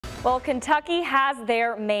Well, Kentucky has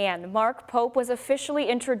their man. Mark Pope was officially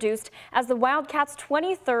introduced as the Wildcats'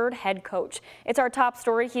 23rd head coach. It's our top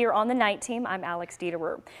story here on the Night Team. I'm Alex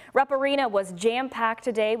Dieterer. Rupp Arena was jam-packed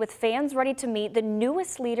today with fans ready to meet the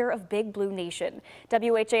newest leader of Big Blue Nation.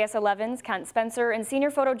 WHAS 11's Kent Spencer and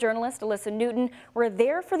senior photojournalist Alyssa Newton were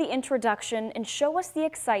there for the introduction and show us the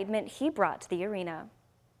excitement he brought to the arena.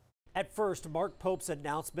 At first, Mark Pope's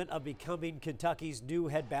announcement of becoming Kentucky's new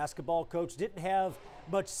head basketball coach didn't have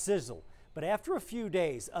much sizzle. But after a few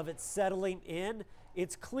days of it settling in,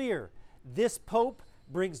 it's clear this Pope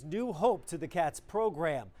brings new hope to the Cats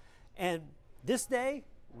program. And this day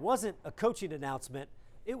wasn't a coaching announcement,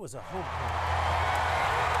 it was a homecoming.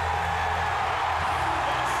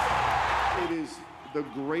 It is the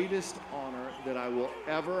greatest honor that I will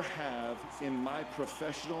ever have in my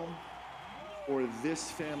professional or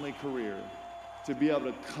this family career to be able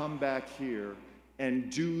to come back here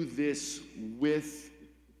and do this with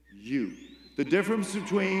you. The difference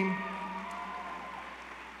between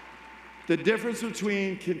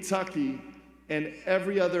Kentucky and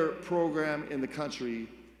every other program in the country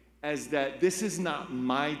is that this is not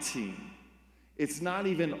my team. It's not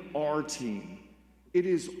even our team. It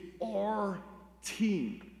is our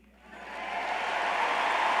team.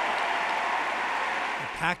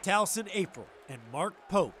 Packed house in April, and Mark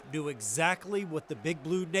Pope knew exactly what the Big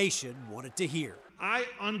Blue Nation wanted to hear. I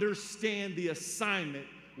understand the assignment.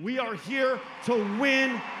 We are here to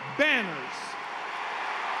win banners.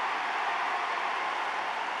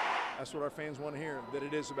 That's what our fans want to hear, that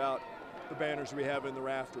it is about the banners we have in the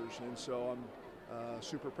rafters, and so I'm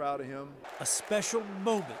super proud of him. A special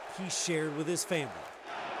moment he shared with his family.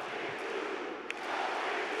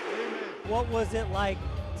 What was it like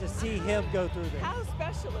to see him go through this? How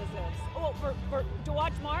special is this? Oh, to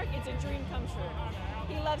watch Mark, it's a dream come true.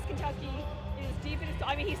 He loves Kentucky. It is deep in his,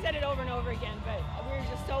 I mean, he said it over and over again, but we're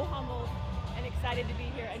just so humbled and excited to be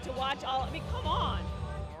here and to watch all, I mean, come on.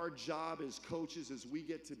 Our job as coaches is we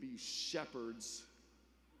get to be shepherds.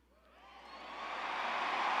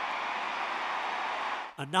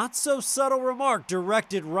 A not so subtle remark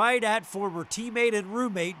directed right at former teammate and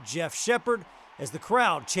roommate Jeff Shepard as the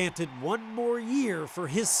crowd chanted one more year for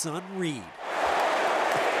his son Reed.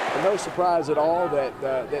 No surprise at all that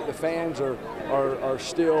the fans are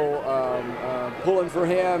still pulling for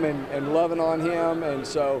him and loving on him, and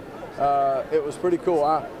so it was pretty cool.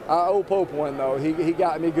 I owe Pope one though. He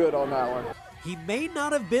got me good on that one. He may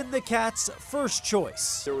not have been the Cats' first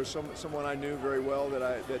choice. There was someone I knew very well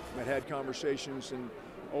that had conversations and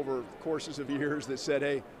over courses of years that said,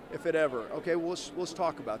 hey, if it ever, okay, well, let's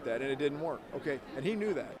talk about that, and it didn't work, okay, and he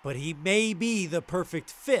knew that. But he may be the perfect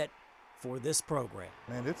fit for this program.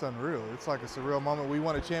 Man, it's unreal. It's like a surreal moment. We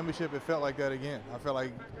won a championship. It felt like that again. I felt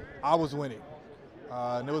like I was winning,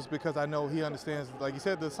 and it was because I know he understands, like you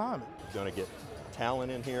said, the assignment. He's going to get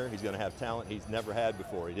talent in here. He's going to have talent he's never had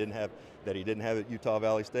before. He didn't have at Utah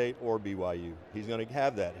Valley State or BYU. He's going to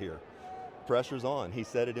have that here. Pressure's on. He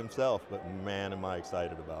said it himself, but man, am I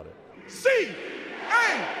excited about it. C-A-T-S,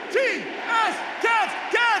 Cats,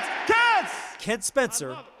 Cats, Cats! Kent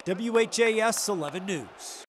Spencer, WHAS 11 News.